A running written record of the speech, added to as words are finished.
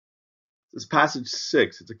This is passage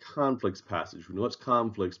 6. It's a conflicts passage. We know it's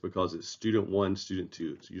conflicts because it's student 1, student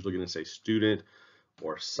 2. It's usually going to say student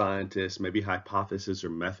or scientist, maybe hypothesis or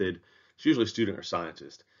method. It's usually student or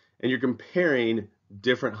scientist. And you're comparing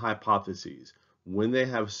different hypotheses. When they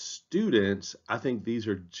have students, I think these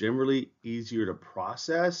are generally easier to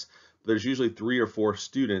process, but there's usually 3 or 4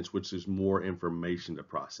 students, which is more information to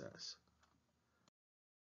process.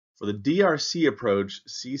 For the DRC approach,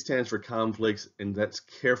 C stands for conflicts, and that's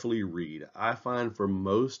carefully read. I find for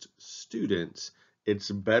most students,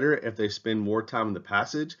 it's better if they spend more time in the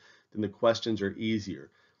passage, then the questions are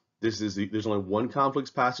easier. There's only one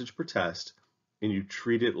conflicts passage per test, and you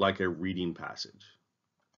treat it like a reading passage.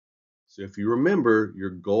 So if you remember,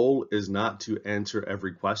 your goal is not to answer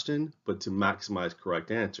every question, but to maximize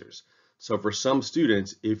correct answers. So for some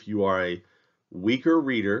students, if you are a weaker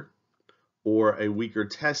reader, or a weaker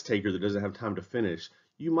test taker that doesn't have time to finish,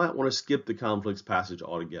 you might want to skip the conflicts passage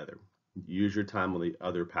altogether. Use your time on the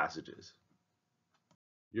other passages.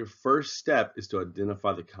 Your first step is to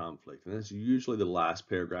identify the conflict, and that's usually the last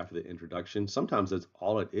paragraph of the introduction. Sometimes that's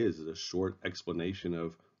all it is a short explanation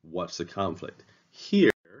of what's the conflict. Here,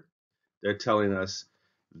 they're telling us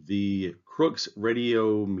the Crookes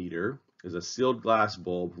radiometer is a sealed glass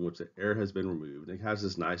bulb from which the air has been removed. It has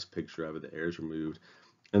this nice picture of it, the air is removed.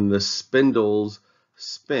 And the spindles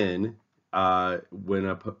spin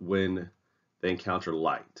when they encounter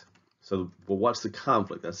light. So, well, what's the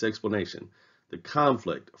conflict? That's the explanation. The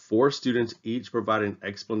conflict, 4 students each provide an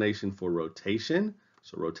explanation for rotation,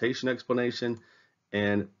 so rotation explanation,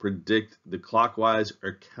 and predict the clockwise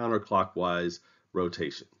or counterclockwise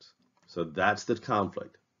rotations. So that's the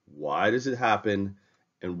conflict. Why does it happen,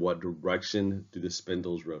 and what direction do the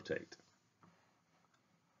spindles rotate?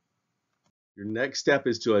 Your next step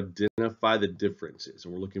is to identify the differences,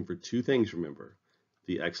 and we're looking for 2 things, remember,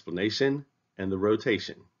 the explanation and the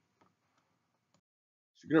rotation.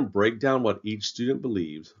 So you're going to break down what each student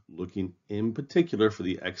believes, looking in particular for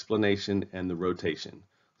the explanation and the rotation.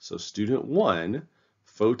 So student 1,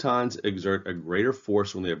 photons exert a greater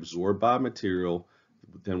force when they're absorbed by a material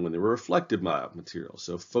than when they were reflected by a material.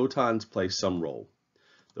 So photons play some role.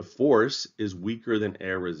 The force is weaker than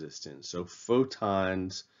air resistance, so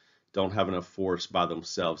photons don't have enough force by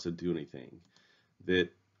themselves to do anything. That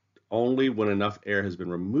only when enough air has been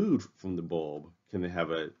removed from the bulb can they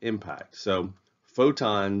have an impact. So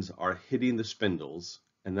photons are hitting the spindles,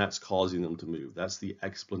 and that's causing them to move. That's the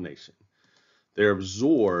explanation. They're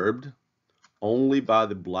absorbed only by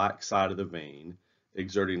the black side of the vane,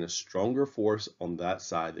 exerting a stronger force on that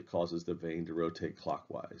side that causes the vane to rotate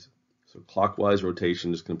clockwise. So clockwise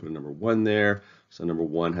rotation is going to put a number 1 there. So number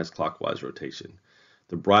 1 has clockwise rotation.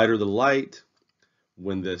 The brighter the light,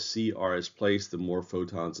 when the CR is placed, the more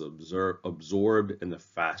photons absorbed and the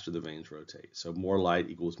faster the vanes rotate. So more light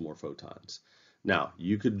equals more photons. Now,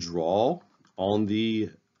 you could draw on the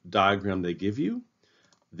diagram they give you.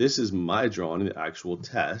 This is my drawing in the actual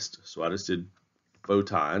test. So I just did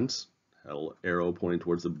photons, had an arrow pointing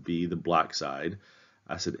towards the B, the black side.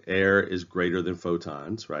 I said air is greater than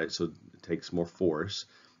photons, right? So it takes more force.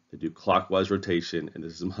 They do clockwise rotation, and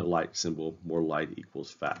this is my light symbol. More light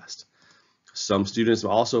equals fast. Some students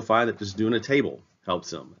also find that just doing a table helps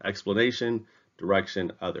them. Explanation,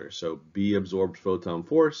 direction, other. So B absorbed photon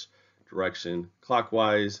force, direction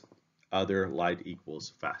clockwise, other, light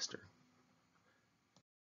equals faster.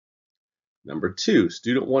 Number 2,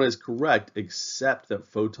 student 1 is correct, except that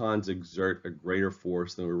photons exert a greater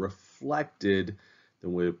force than were reflected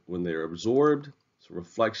than when they are absorbed. So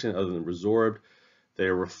reflection other than absorbed. They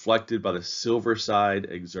are reflected by the silver side,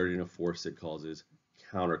 exerting a force that causes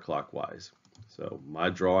counterclockwise. So my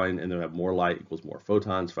drawing, and they have more light equals more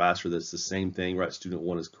photons, faster. That's the same thing, right? Student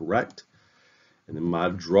 1 is correct. And then my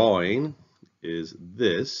drawing is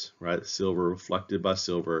this, right? Silver reflected by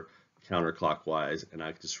silver, counterclockwise, and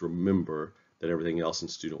I just remember that everything else in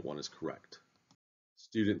student 1 is correct.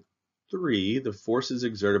 Student 3, the forces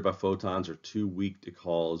exerted by photons are too weak to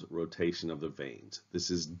cause rotation of the vanes.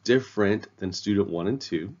 This is different than student 1 and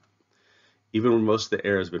 2. Even when most of the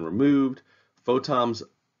air has been removed, photons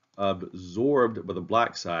absorbed by the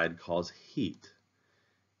black side cause heat.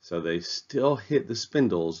 So they still hit the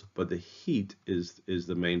spindles, but the heat is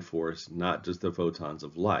the main force, not just the photons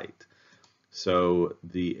of light. So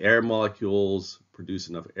the air molecules produce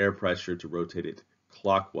enough air pressure to rotate it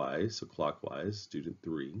clockwise, so clockwise, student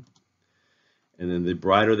 3. And then the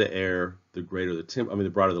brighter the air, the greater the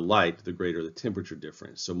brighter the light, the greater the temperature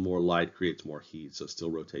difference. So more light creates more heat, so it still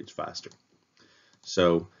rotates faster.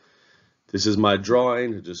 So this is my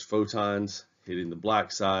drawing, just photons hitting the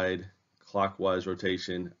black side, clockwise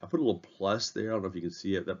rotation. I put a little plus there. I don't know if you can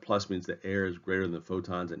see it. That plus means the air is greater than the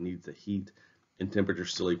photons. It needs the heat, and temperature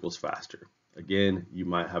still equals faster. Again, you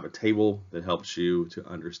might have a table that helps you to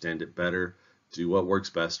understand it better. Do what works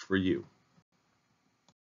best for you.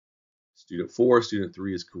 Student 4, student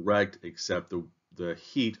 3 is correct, except the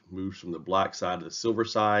heat moves from the black side to the silver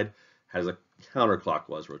side, has a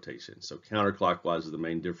counterclockwise rotation. So counterclockwise is the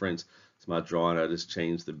main difference. It's my drawing. I just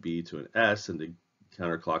changed the B to an S and the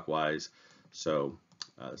counterclockwise. So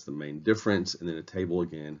it's the main difference. And then a table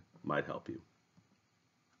again might help you.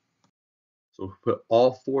 So if we put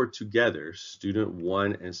all four together, student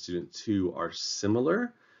 1 and student 2 are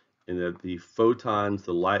similar in that the photons,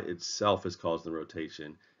 the light itself is causing the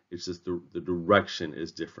rotation. It's just the direction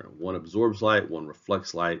is different. One absorbs light, one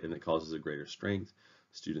reflects light, and it causes a greater strength.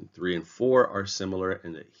 Student 3 and 4 are similar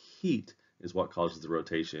in that heat is what causes the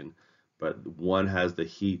rotation, but one has the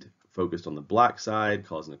heat focused on the black side,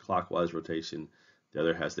 causing a clockwise rotation. The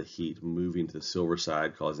other has the heat moving to the silver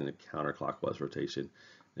side, causing a counterclockwise rotation.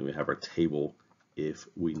 Then we have our table if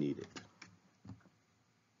we need it.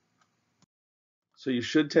 So you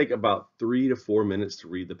should take about 3 to 4 minutes to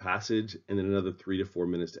read the passage and then another 3 to 4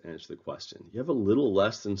 minutes to answer the question. You have a little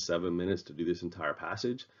less than 7 minutes to do this entire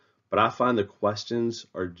passage, but I find the questions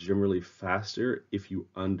are generally faster if you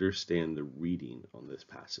understand the reading on this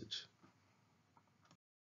passage.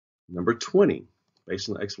 Number 20, based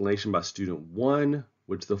on the explanation by student 1,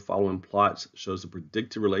 which the following plots shows the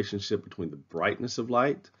predicted relationship between the brightness of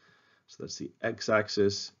light, so that's the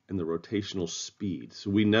x-axis, and the rotational speed.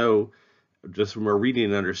 So we know just from our reading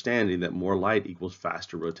and understanding that more light equals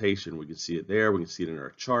faster rotation. We can see it there, we can see it in our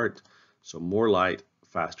chart. So more light,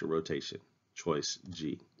 faster rotation, choice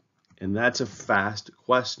G. And that's a fast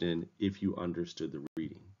question if you understood the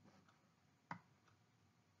reading.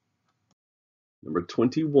 Number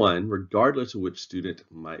 21, regardless of which student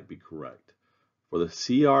might be correct. For the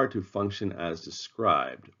CR to function as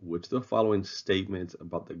described, which of the following statements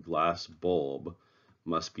about the glass bulb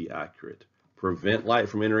must be accurate? Prevent light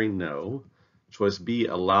from entering? No. Choice B,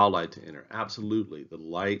 allow light to enter. Absolutely. The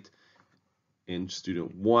light in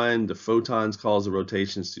student 1, the photons cause the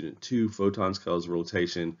rotation. Student 2, photons cause the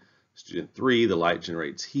rotation. Student 3, the light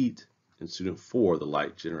generates heat. And student 4, the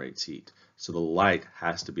light generates heat. So the light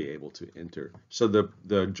has to be able to enter. So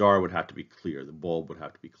the jar would have to be clear. The bulb would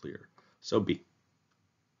have to be clear. So B.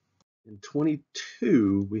 In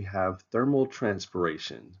 22, we have thermal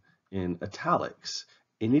transpiration in italics.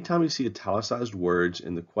 Anytime you see italicized words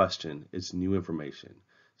in the question, it's new information.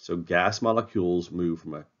 So gas molecules move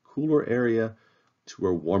from a cooler area to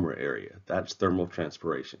a warmer area. That's thermal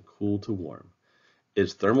transpiration, cool to warm.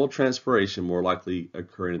 Is thermal transpiration more likely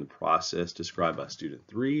occurring in the process described by student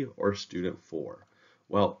 3 or student 4?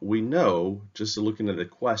 Well, we know, just looking at the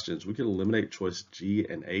questions, we can eliminate choice G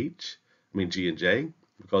and J,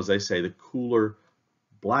 because they say the cooler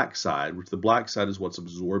black side, which the black side is what's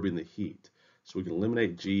absorbing the heat. So we can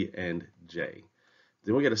eliminate G and J.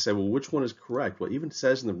 Then we got to say, well, which one is correct? Well, it even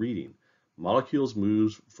says in the reading, molecules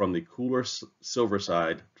move from the cooler silver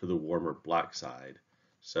side to the warmer black side.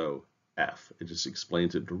 So F, it just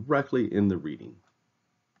explains it directly in the reading.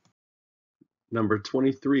 Number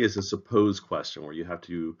 23 is a suppose question where you have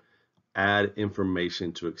to add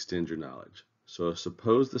information to extend your knowledge. So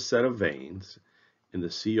suppose the set of veins in the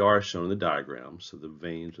CR shown in the diagram, so the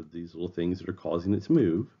veins are these little things that are causing it to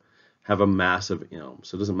move, have a mass of M.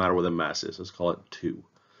 So it doesn't matter what the mass is, let's call it 2.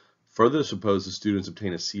 Further, suppose the students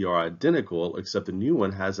obtain a CR identical, except the new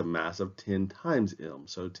one has a mass of 10 times M,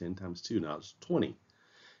 so 10 times 2, now it's 20.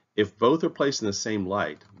 If both are placed in the same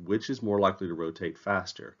light, which is more likely to rotate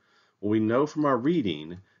faster? Well, we know from our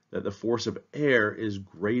reading that the force of air is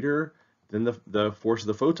greater than the force of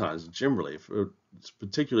the photons generally,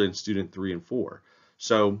 particularly in student 3 and 4.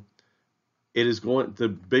 So it is going, the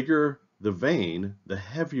bigger the vein, the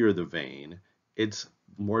heavier the vein, it's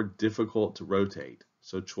more difficult to rotate.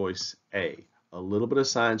 So choice A, a little bit of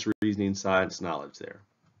science reasoning, science knowledge there.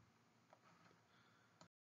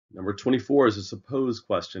 Number 24 is a suppose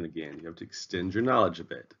question again. You have to extend your knowledge a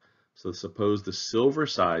bit. So suppose the silver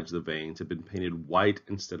sides of the veins have been painted white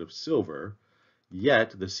instead of silver,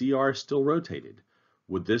 yet the CR is still rotated.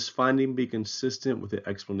 Would this finding be consistent with the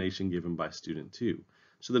explanation given by student 2?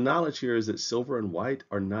 So the knowledge here is that silver and white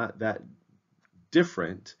are not that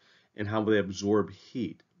different in how they absorb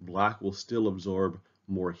heat. Black will still absorb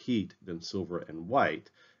more heat than silver and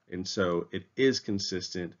white, and so it is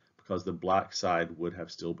consistent because the black side would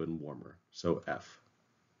have still been warmer. So F.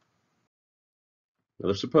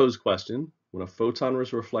 Another suppose question. When a photon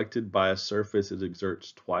is reflected by a surface, it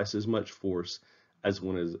exerts twice as much force as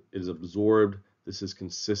when it is absorbed. This is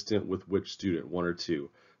consistent with which student, 1 or 2?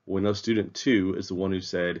 Well, we know student 2 is the one who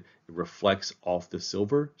said it reflects off the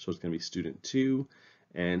silver, so it's going to be student 2.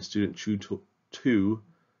 And student 2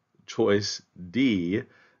 choice D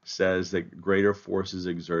says that greater force is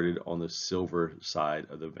exerted on the silver side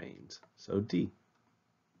of the veins. So D.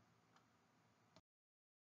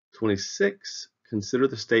 26. Consider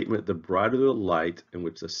the statement, the brighter the light in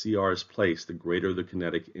which the CR is placed, the greater the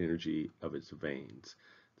kinetic energy of its veins.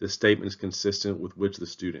 This statement is consistent with which of the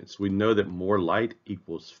students? We know that more light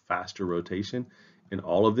equals faster rotation in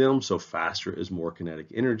all of them, so faster is more kinetic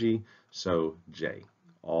energy, so J,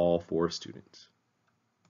 all 4 students.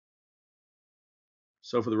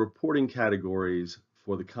 So for the reporting categories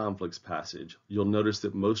for the conflicts passage, you'll notice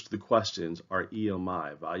that most of the questions are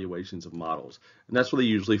EMI, evaluations of models, and that's where they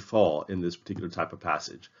usually fall in this particular type of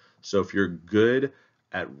passage. So if you're good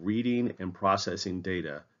at reading and processing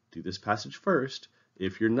data, do this passage first.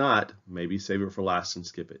 If you're not, maybe save it for last and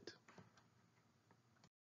skip it.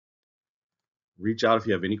 Reach out if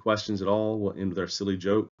you have any questions at all. We'll end with our silly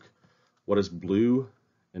joke. What is blue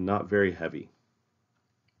and not very heavy?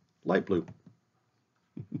 Light blue.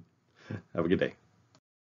 Have a good day.